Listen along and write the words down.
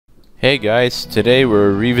Hey guys, today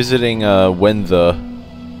we're revisiting when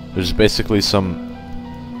there's basically some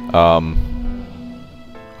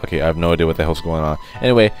okay, I have no idea what the hell's going on.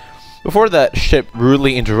 Anyway, before that ship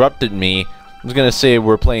rudely interrupted me, I was gonna say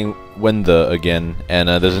we're playing when again, and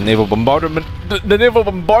there's a naval bombardment. The naval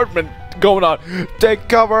bombardment going on. Take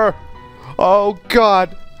cover! Oh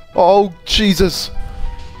God! Oh Jesus!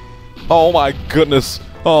 Oh my goodness!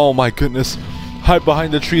 Oh my goodness! Hide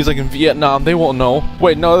behind the trees like in Vietnam. They won't know.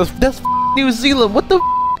 Wait, no, that's New Zealand. What the f?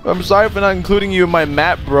 I'm sorry for not including you in my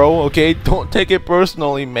map, bro. Okay, don't take it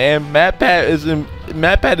personally, man. MatPat is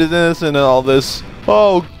innocent in all this.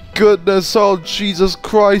 Oh goodness. Oh Jesus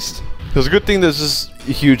Christ. There's a good thing there's this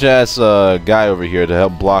huge ass guy over here to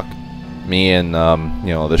help block me and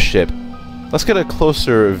you know, the ship. Let's get a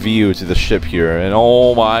closer view to the ship here. And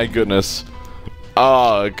oh my goodness.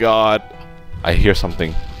 Oh God. I hear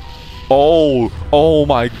something. Oh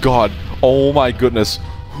my God. Oh my goodness.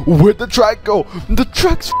 Where'd the track go? The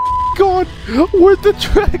track's gone. Where'd the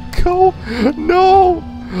track go? No.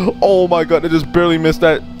 Oh my God. I just barely missed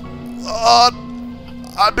that.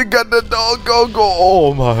 I began to go.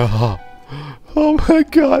 Oh my. Oh my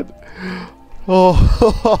God. Oh.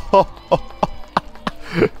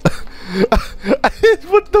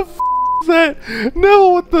 What the f is that? No,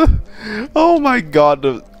 what the? Oh my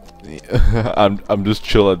God. I'm just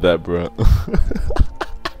chill at that, bro.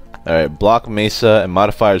 Alright, block mesa and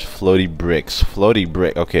modifiers floaty bricks. Floaty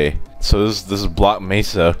brick, okay. So this is block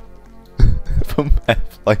mesa from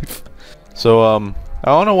Half-Life. So I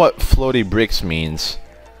don't know what floaty bricks means.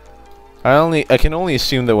 I can only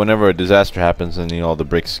assume that whenever a disaster happens and, you know, the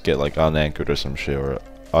bricks get like unanchored or some shit, or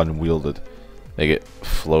unwielded, they get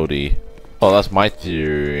floaty. Oh, that's my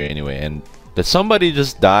theory anyway. And did somebody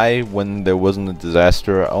just die when there wasn't a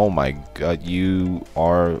disaster? Oh my God, you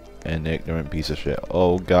are an ignorant piece of shit.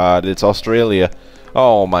 Oh God, it's Australia.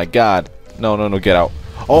 Oh my God. No, get out.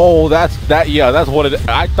 Oh, yeah, that's what it is.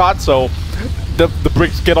 I thought so. The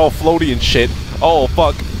bricks get all floaty and shit. Oh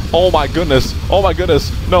fuck. Oh my goodness. Oh my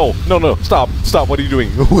goodness. No. Stop. What are you doing?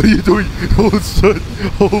 What are you doing? Oh son.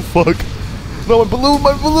 Oh fuck. No,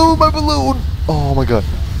 my balloon. Oh my God.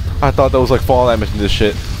 I thought that was like fall damage in this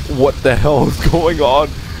shit. What the hell is going on?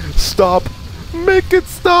 Stop. Make it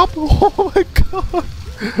stop. Oh my God.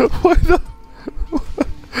 Why the?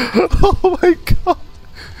 Oh my God.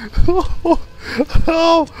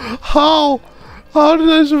 How did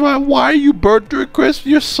I survive? Why are you burnt to a crisp?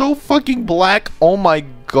 You're so fucking black. Oh my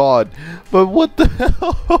God. But what the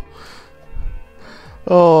hell?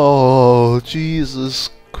 Oh,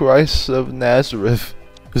 Jesus Christ of Nazareth.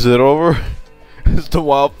 Is it over? Is the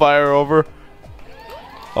wildfire over?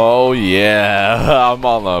 Oh yeah, I'm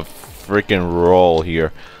on a freaking roll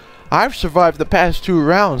here. I've survived the past 2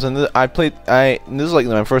 rounds, and this is like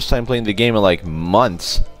my first time playing the game in like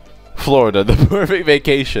months. Florida, the perfect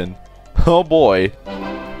vacation. Oh boy.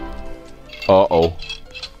 Uh-oh.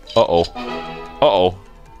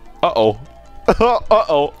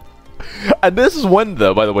 And this is when,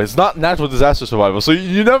 by the way, it's not natural disaster survival, so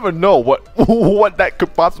you never know what that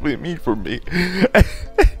could possibly mean for me.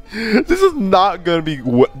 This is not going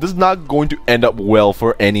to end up well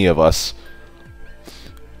for any of us.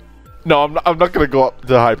 No, I'm not gonna go up to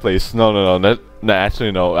the high place. No.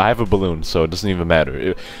 Actually, no. I have a balloon, so it doesn't even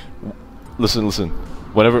matter. Listen.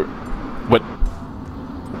 Whenever, what?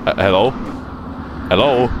 Hello?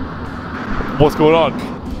 What's going on?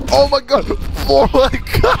 Oh my God! Oh my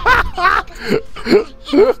God!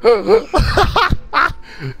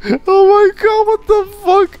 Oh my God! What the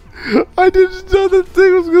fuck? I didn't know that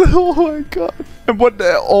thing was gonna. Oh my God! And what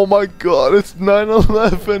the? Oh my God! It's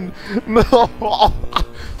 9/11. No.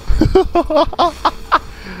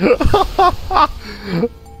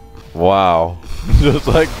 Wow. Just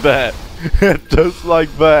like that. Just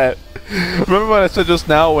like that. Remember when I said just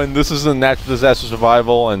now, when this is a natural disaster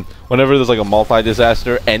survival and whenever there's like a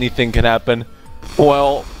multi-disaster, anything can happen?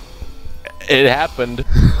 Well, it happened.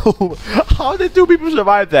 How did 2 people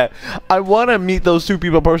survive that? I want to meet those 2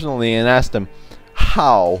 people personally and ask them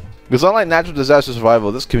how. Because unlike natural disaster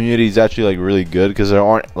survival, this community is actually like really good because there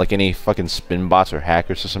aren't like any fucking spin bots or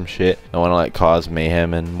hackers or some shit that want to like cause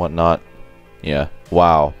mayhem and whatnot. Yeah.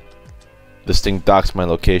 Wow. This thing docks my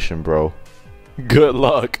location, bro. Good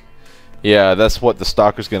luck. Yeah, that's what the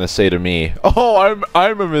stalker's gonna say to me. Oh, I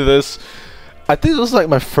remember this. I think it was like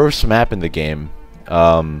my first map in the game.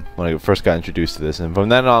 When I first got introduced to this, and from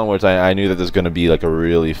then onwards, I knew that there's gonna be like a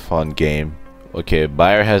really fun game. Okay,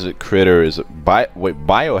 biohazard critter is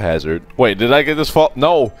biohazard. Wait, did I get this fall?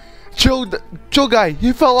 No, chill guy,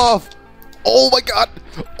 he fell off. Oh my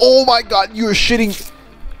God, you're shitting.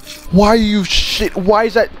 Why are you shit? Why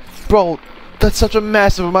is that, bro? That's such a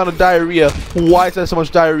massive amount of diarrhea. Why is there so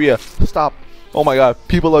much diarrhea? Stop. Oh my god.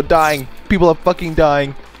 People are dying. People are fucking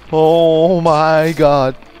dying. Oh my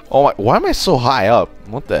god. Oh my. Why am I so high up?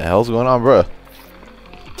 What the hell's going on, bro?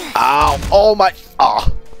 Ow. Oh my. Ah.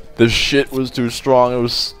 This shit was too strong. It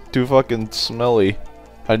was too fucking smelly.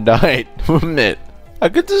 I died from it. I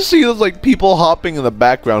get to see those like people hopping in the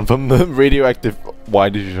background from the radioactive. Why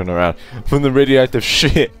did you turn around? From the radioactive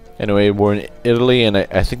shit. Anyway, we're in Italy, and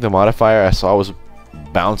I think the modifier I saw was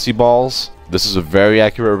bouncy balls. This is a very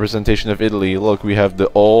accurate representation of Italy. Look, we have the.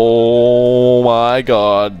 Oh my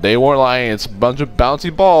god, they weren't lying. It's a bunch of bouncy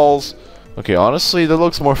balls. Okay, honestly, that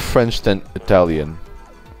looks more French than Italian.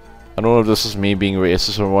 I don't know if this is me being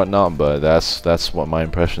racist or whatnot, but that's what my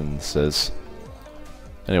impression says.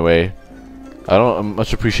 Anyway. I don't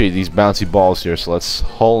much appreciate these bouncy balls here, so let's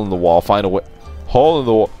hole in the wall, find a way. Hole in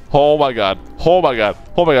the wall. Oh my god. Oh my god.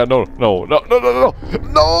 Oh my god. No, no, no, no, no, no, no,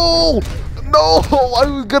 no. I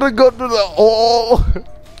was gonna go to the hole.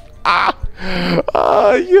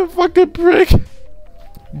 You fucking prick.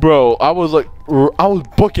 Bro, I was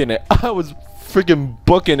booking it. I was freaking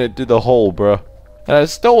booking it to the hole, bro. And I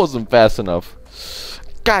still wasn't fast enough.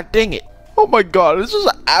 God dang it. Oh my god, this is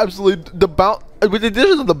absolutely with the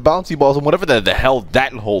addition of the bouncy balls and whatever the hell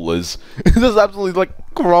that hole is, this is absolutely like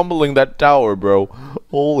crumbling that tower, bro.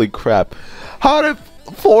 Holy crap. How did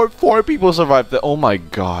four people survive that? Oh my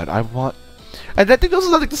god, and I think those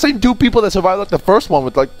are like the same 2 people that survived like the first one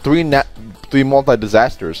with like 3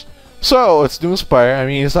 multi-disasters. So, it's Doomspire. I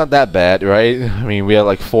mean, it's not that bad, right? I mean, we had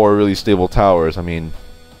like 4 really stable towers. I mean,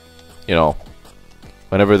 you know,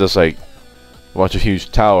 whenever there's like a bunch of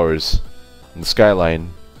huge towers in the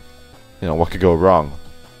skyline, you know, what could go wrong,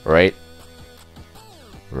 right?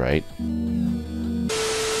 Right?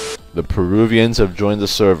 The Peruvians have joined the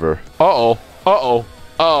server. Uh-oh. Uh-oh.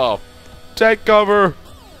 Oh. Take cover.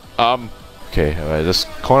 Okay, I just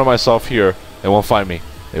corner myself here. They won't find me.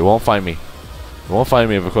 They won't find me. They won't find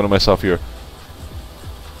me if I corner myself here.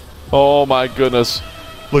 Oh my goodness.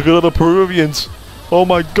 Look at all the Peruvians. Oh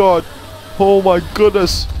my god. Oh my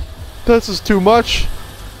goodness. This is too much.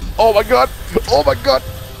 Oh my god. Oh my god.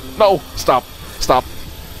 No, stop, stop.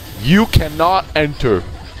 You cannot enter.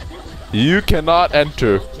 You cannot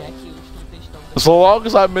enter. So long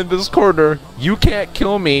as I'm in this corner, you can't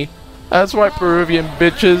kill me. That's right, Peruvian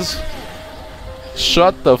bitches.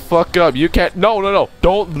 Shut the fuck up. You can't. No, no, no.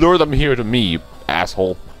 Don't lure them here to me, you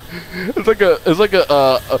asshole. It's like a.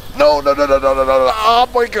 No, no, no, no, no, no, no. Oh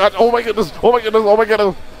my god. Oh my goodness. Oh my goodness. Oh my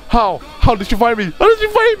goodness. How? How did you find me? How did you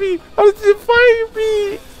find me? How did you find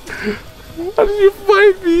me? How did you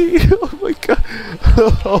find me? Oh my god.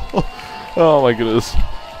 Oh my goodness.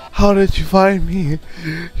 How did you find me?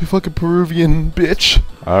 You fucking Peruvian bitch.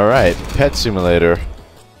 Alright, Pet Simulator.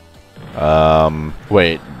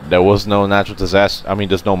 Wait, there was no natural disaster. I mean,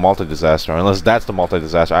 there's no multi-disaster. Unless that's the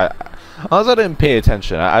multi-disaster. Unless I didn't pay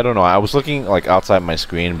attention. I don't know. I was looking like outside my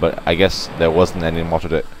screen, but I guess there wasn't any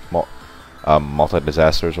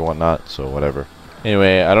multi-disasters or whatnot, so whatever.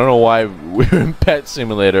 Anyway, I don't know why we're in Pet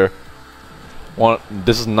Simulator.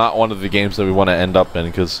 This is not one of the games that we want to end up in,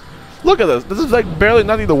 because look at this. This is like barely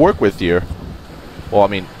nothing to work with here. Well, I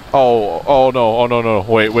mean, oh no, oh no, no,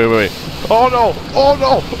 wait, wait, wait, oh no, oh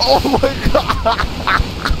no, oh my god.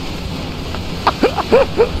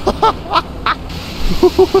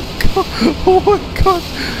 Oh my god, oh my god.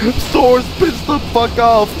 Thor's pissed the fuck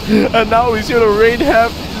off, and now he's here to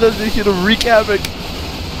he's here to wreak havoc.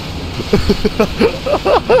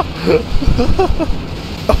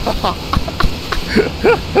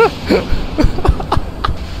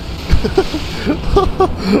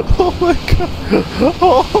 Oh my god.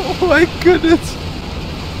 Oh my goodness.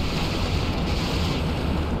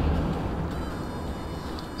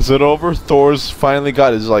 Is it over? Thor's finally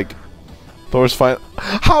got his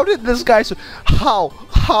How did this guy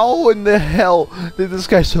how in the hell did this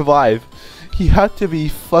guy survive? He had to be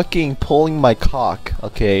fucking pulling my cock,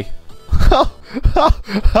 okay? How?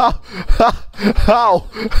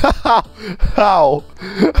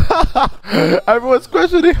 Everyone's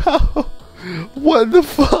questioning how. What the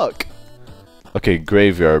fuck? Okay,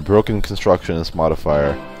 graveyard, broken construction is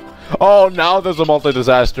modifier. Oh, now there's a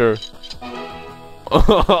multi-disaster.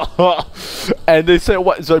 And they say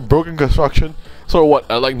what? It's like broken construction. So what?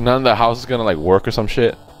 Like none of the house is gonna like work or some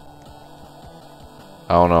shit.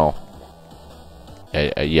 I don't know.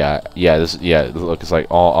 Yeah. Look, it's like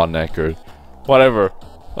all unneckered. Whatever.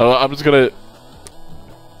 I'm just gonna.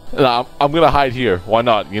 Nah, I'm gonna hide here. Why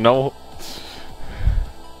not? You know.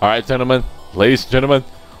 All right, gentlemen, ladies and gentlemen,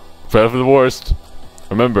 prepare for the worst.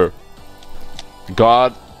 Remember,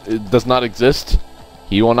 God does not exist.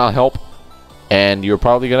 He will not help. and you're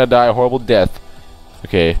probably gonna die a horrible death.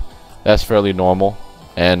 Okay, that's fairly normal.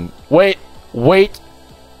 And wait,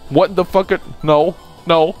 what the fuck? No.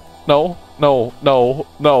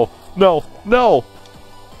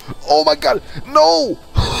 Oh my god, no!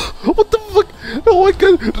 What the fuck? Oh my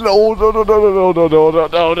god, no.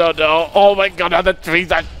 Oh my god, now the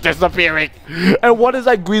trees are disappearing. And what is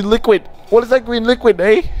that green liquid? What is that green liquid,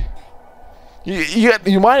 eh?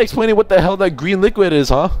 You mind explaining what the hell that green liquid is,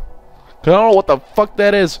 huh? 'Cause I don't know what the fuck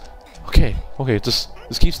that is. Okay, just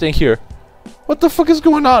keep staying here. What the fuck is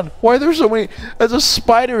going on? Why are there so many? There's a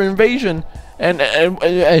spider invasion and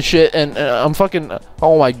shit, and I'm fucking.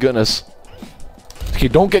 Oh my goodness. Okay,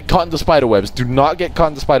 don't get caught in the spider webs. Do not get caught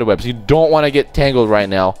in the spider webs. You don't want to get tangled right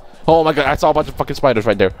now. Oh my god, I saw a bunch of fucking spiders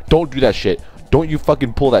right there. Don't do that shit. Don't you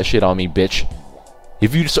fucking pull that shit on me, bitch.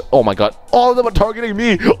 If you just, oh my god, all of them are targeting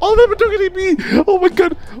me. All of them are targeting me. Oh my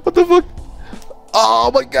god, what the fuck?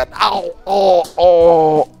 Oh my god, ow.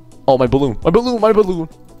 Oh, my balloon.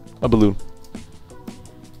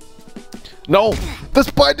 No, the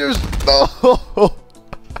spiders. No.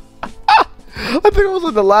 I think I was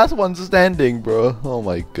like the last one standing, bro. Oh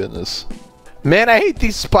my goodness. Man, I hate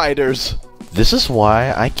these spiders. This is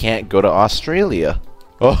why I can't go to Australia.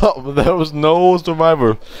 Oh, there was no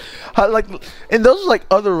survivor. How, like, in those like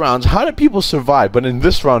other rounds, how did people survive? But in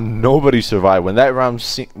this round, nobody survived. When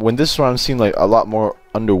this round seemed like a lot more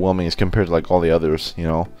underwhelming as compared to like all the others, you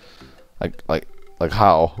know, like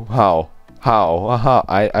how?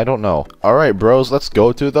 I don't know. All right, bros, let's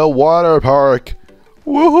go to the water park.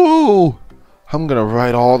 Woohoo! I'm gonna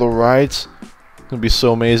ride all the rides. It's gonna be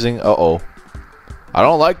so amazing. Uh-oh. I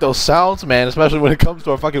don't like those sounds, man, especially when it comes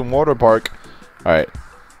to a fucking water park. Alright.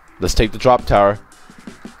 Let's take the drop tower.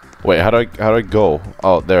 Wait, how do I go?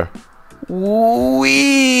 Oh, there.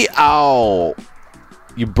 Wee! Ow!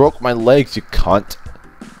 You broke my legs, you cunt.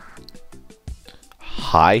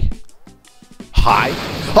 Hi?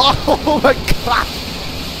 Oh my god!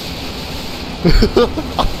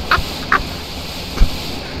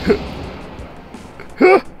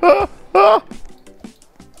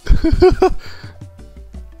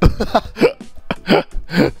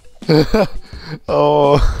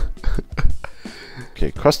 Oh.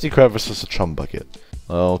 Okay, Krusty Krab versus a chum bucket.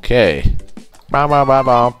 Okay. Uh-oh.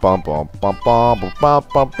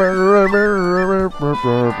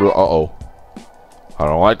 I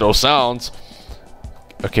don't like those sounds.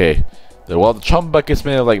 Okay. Well, the chum bucket's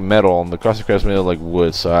made of like metal and the Krusty Krab's made of like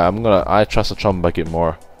wood, so I trust the chum bucket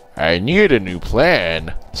more. I need a new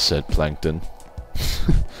plan, said Plankton.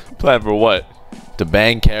 Plan for what? To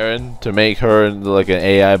bang Karen? To make her into like an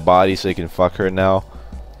AI body so you can fuck her now?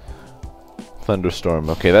 Thunderstorm.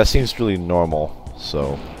 Okay, that seems really normal.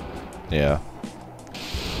 So, yeah.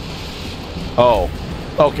 Oh.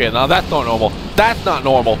 Okay, now that's not normal. That's not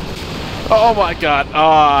normal. Oh my god.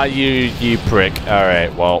 Ah, you prick.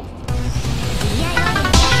 Alright, well.